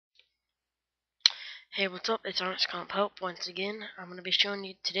Hey, what's up? It's OnyxCompHelp once again. I'm going to be showing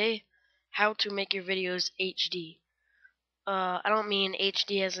you today how to make your videos HD. I don't mean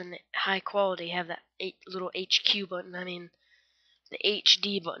HD as in high quality, have that little HQ button. I mean the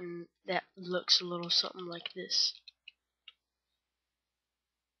HD button that looks a little something like this.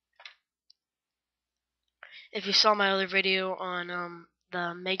 If you saw my other video on the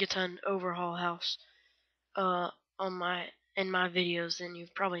Megaton overhaul house in my videos, then you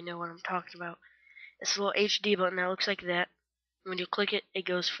probably know what I'm talking about. It's a little HD button that looks like that. When you click it, it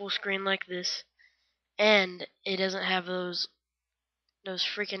goes full screen like this. And it doesn't have those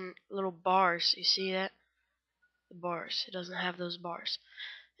freaking little bars. You see that? The bars. It doesn't have those bars.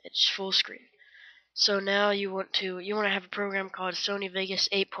 It's full screen. So now you want to have a program called Sony Vegas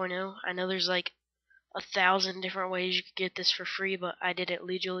 8.0. I know there's like 1,000 different ways you could get this for free, but I did it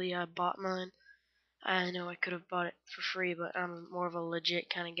legally. I bought mine. I know I could have bought it for free, but I'm more of a legit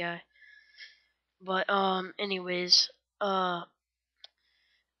kind of guy. But anyways, you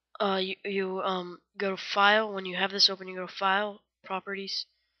go to File. When you have this open, you go to File, Properties,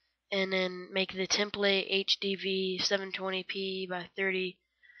 and then make the Template-HDV 720p by 30p,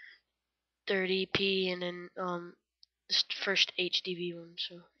 and then this first HDV one,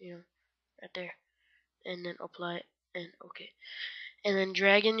 so right there, and then apply it, and okay, and then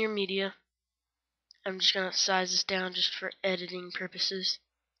drag in your media. I'm just gonna size this down just for editing purposes.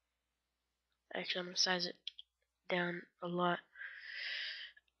 Actually, I'm gonna size it down a lot.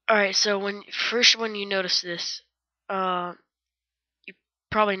 Alright, so when you notice this, you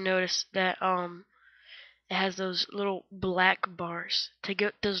probably notice that it has those little black bars. To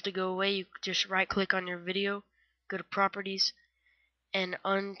get those to go away, you just right click on your video, go to Properties, and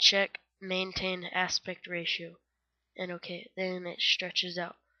uncheck Maintain Aspect Ratio, and okay, then it stretches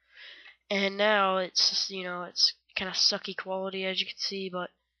out. And now it's just, it's kind of sucky quality, as you can see,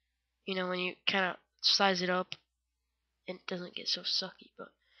 but when you kind of size it up, it doesn't get so sucky.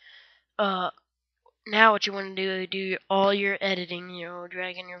 But now what you want to do all your editing,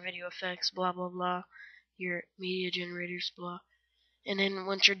 drag in your video effects, blah blah blah, your media generators, blah. And then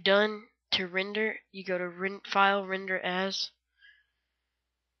once you're done to render, you go to File, Render As,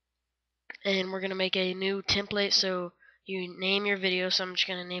 and we're going to make a new template. So you name your video, so I'm just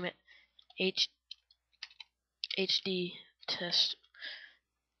going to name it HD Test.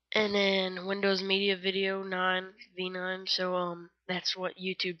 And then Windows Media Video 9 V9, so that's what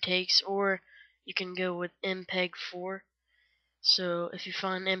YouTube takes, or you can go with MPEG-4. So if you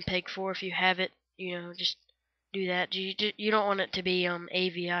find MPEG-4, if you have it, just do that. You don't want it to be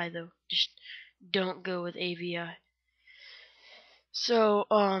AVI though. Just don't go with AVI. So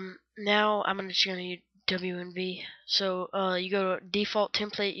now I'm just gonna use WNV. So you go to default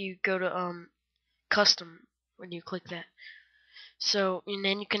template, you go to custom when you click that. So and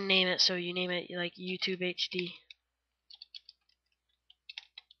then you can name it. So you name it like YouTube HD.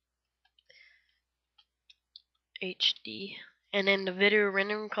 HD. And then the video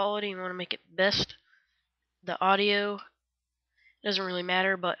rendering quality, you want to make it best. The audio doesn't really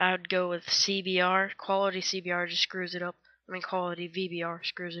matter, but I would go with CBR. Quality CBR just screws it up. I mean, quality VBR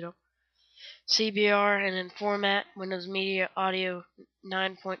screws it up. CBR, and then format, Windows Media Audio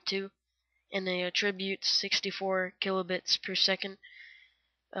 9.2, and the attributes 64 kilobits per second,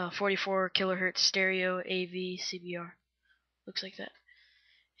 44 kilohertz stereo AV CBR. Looks like that.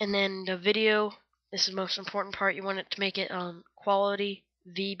 And then the video, this is the most important part, you want it to make it quality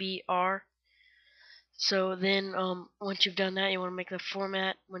VBR. So then once you've done that, you want to make the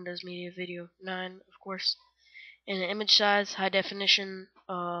format Windows Media Video 9, of course. And the image size, high definition,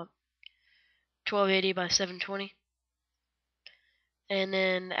 1280 by 720. And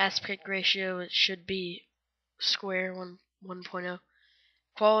then the aspect ratio, it should be square 1.0.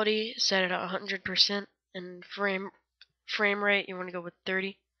 Quality, set it at 100%. And frame rate, you want to go with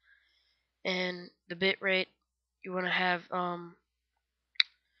 30. And the bit rate, you want to have hold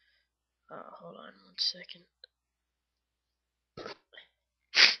on 1 second.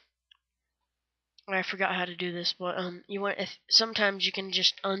 I forgot how to do this, but sometimes you can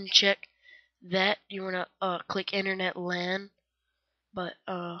just uncheck that. You want to click Internet LAN, but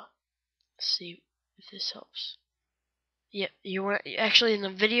let's see if this helps. Yeah, you want actually in the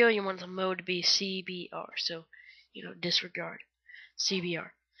video you want the mode to be CBR, so disregard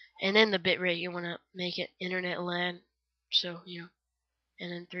CBR, and then the bitrate you want to make it Internet LAN, so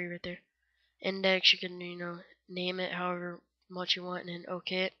and then 3 right there. Index you can name it however much you want, and then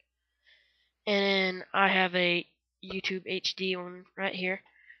OK it. And then I have a YouTube HD one right here,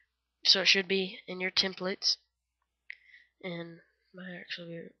 so it should be in your templates, and might actually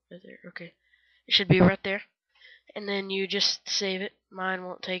be right there. Okay, it should be right there, and then you just save it. Mine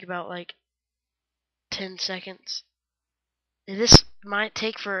won't take about like 10 seconds. This might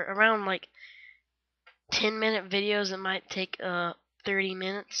take for around like 10-minute videos. It might take 30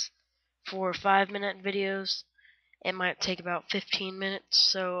 minutes. For 5-minute videos, it might take about 15 minutes.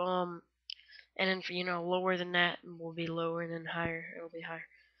 So and then for lower than that, it will be lower, and then higher, it will be higher.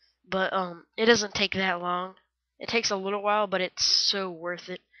 But it doesn't take that long. It takes a little while, but it's so worth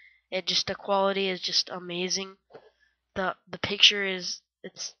it. The quality is just amazing. The picture is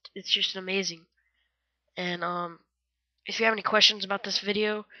it's just amazing. And if you have any questions about this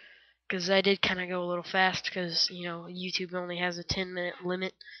video, because I did kind of go a little fast, because YouTube only has a 10-minute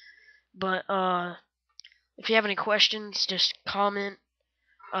limit. But if you have any questions, just comment.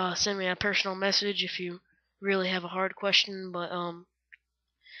 Send me a personal message if you really have a hard question. But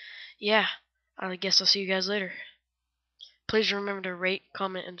yeah, I guess I'll see you guys later. Please remember to rate,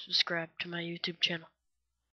 comment, and subscribe to my YouTube channel.